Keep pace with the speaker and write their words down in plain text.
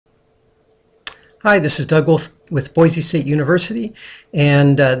Hi, this is Doug Wolf with Boise State University,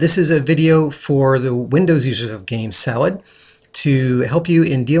 and this is a video for the Windows users of GameSalad to help you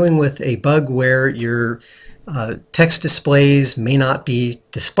in dealing with a bug where your text displays may not be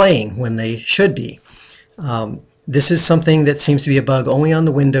displaying when they should be. This is something that seems to be a bug only on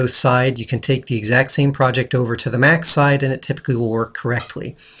the Windows side. You can take the exact same project over to the Mac side and it typically will work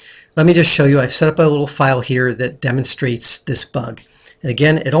correctly. Let me just show you. I've set up a little file here that demonstrates this bug. And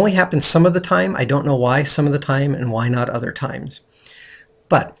again, it only happens some of the time. I don't know why some of the time and why not other times.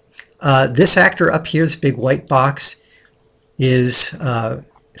 But this actor up here, this big white box, is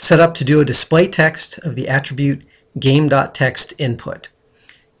set up to do a display text of the attribute game.text input.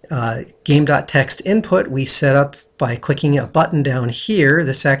 Game.text input we set up by clicking a button down here.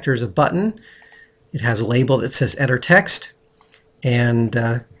 This actor is a button. It has a label that says enter text. And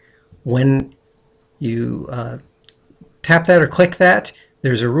when you tap that or click that,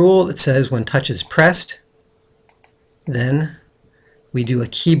 there's a rule that says when touch is pressed, then we do a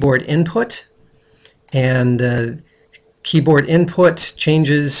keyboard input, and keyboard input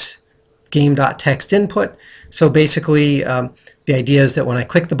changes game.text input. So basically the idea is that when I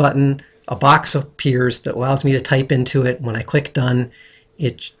click the button, a box appears that allows me to type into it. When I click done,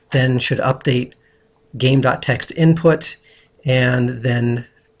 it then should update game.text input, and then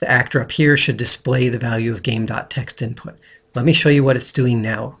the actor up here should display the value of game.text input. Let me show you what it's doing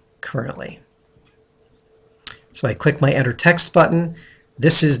now currently. So I click my enter text button.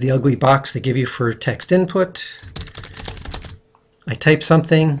 This is the ugly box they give you for text input. I type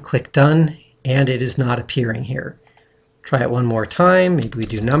something, click done, and it is not appearing here. Try it one more time. Maybe we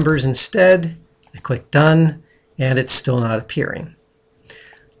do numbers instead. I click done, and it's still not appearing.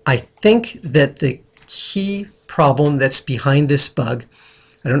 I think that the key problem that's behind this bug,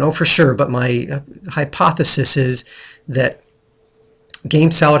 I don't know for sure, but my hypothesis is that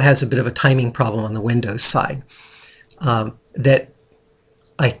GameSalad has a bit of a timing problem on the Windows side. That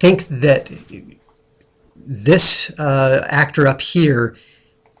I think that this actor up here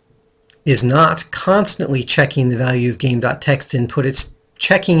is not constantly checking the value of game.text input. It's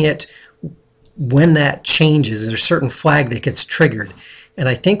checking it when that changes. There's a certain flag that gets triggered. And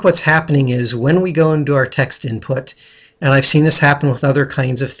I think what's happening is when we go into our text input, and I've seen this happen with other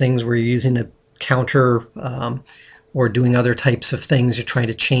kinds of things where you're using a counter or doing other types of things. You're trying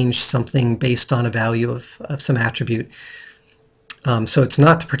to change something based on a value of some attribute. So it's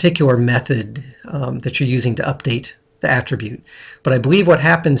not the particular method that you're using to update the attribute. But I believe what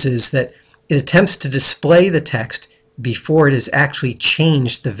happens is that it attempts to display the text before it has actually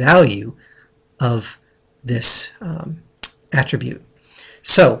changed the value of this attribute.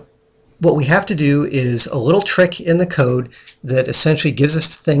 So what we have to do is a little trick in the code that essentially gives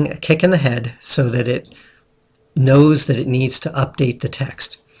this thing a kick in the head so that it knows that it needs to update the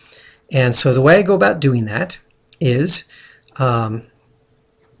text. And so the way I go about doing that is I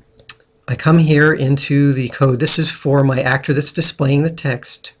come here into the code. This is for my actor that's displaying the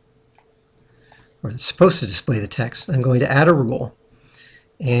text, or it's supposed to display the text. I'm going to add a rule.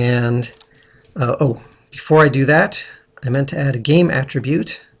 And before I do that, I meant to add a game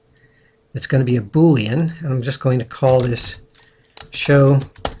attribute. It's going to be a Boolean, and I'm just going to call this show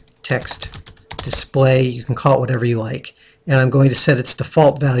text display. You can call it whatever you like. And I'm going to set its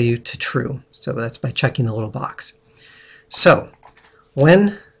default value to true. So that's by checking the little box. So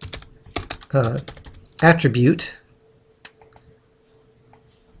when attribute,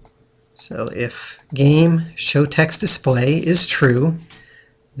 so if game show text display is true,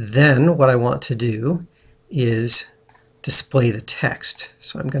 then what I want to do is display the text.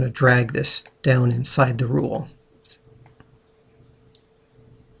 So I'm going to drag this down inside the rule.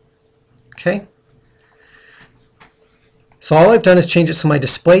 Okay. So all I've done is change it so my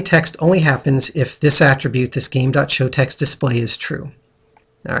display text only happens if this attribute, this game.showTextDisplay, is true.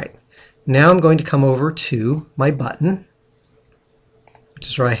 All right. Now I'm going to come over to my button, which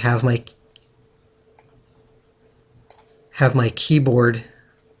is where I have my keyboard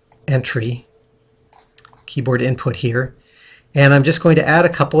entry, keyboard input here, and I'm just going to add a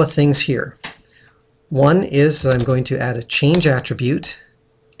couple of things here. One is that I'm going to add a change attribute,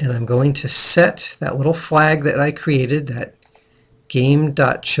 and I'm going to set that little flag that I created, that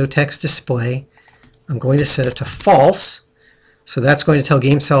game.showTextDisplay. I'm going to set it to false, so that's going to tell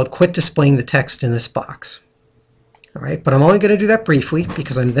GameSalad quit displaying the text in this box. All right, but I'm only going to do that briefly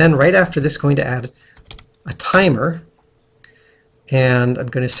because I'm then right after this going to add a timer. And I'm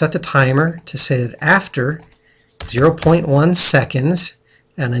going to set the timer to say that after 0.1 seconds,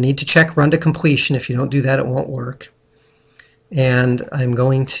 and I need to check run to completion. If you don't do that, it won't work. And I'm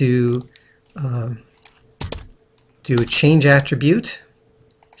going to do a change attribute,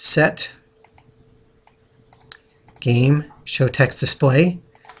 set game show text display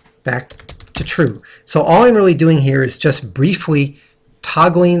back to true. So all I'm really doing here is just briefly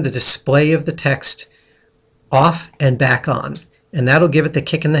toggling the display of the text off and back on, and that'll give it the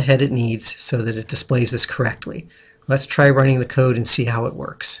kick in the head it needs so that it displays this correctly. Let's try running the code and see how it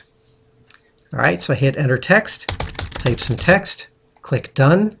works. Alright, so I hit enter text, type some text, click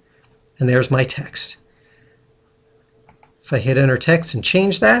done, and there's my text. If I hit enter text and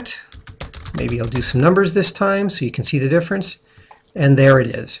change that, maybe I'll do some numbers this time so you can see the difference, and there it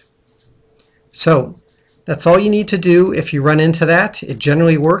is. So that's all you need to do if you run into that. It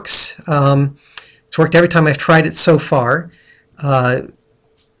generally works. It's worked every time I've tried it so far. I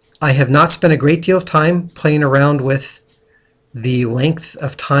have not spent a great deal of time playing around with the length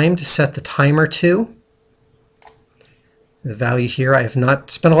of time to set the timer to. The value here, I have not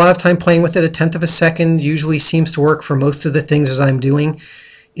spent a lot of time playing with it. 1/10 of a second usually seems to work for most of the things that I'm doing.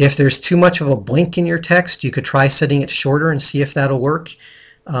 If there's too much of a blink in your text, you could try setting it shorter and see if that'll work.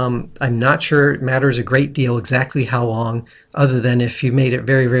 I'm not sure it matters a great deal exactly how long, other than if you made it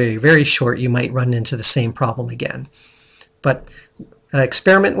very, very, very short, you might run into the same problem again. But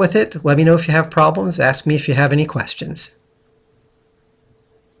experiment with it. Let me know if you have problems. Ask me if you have any questions.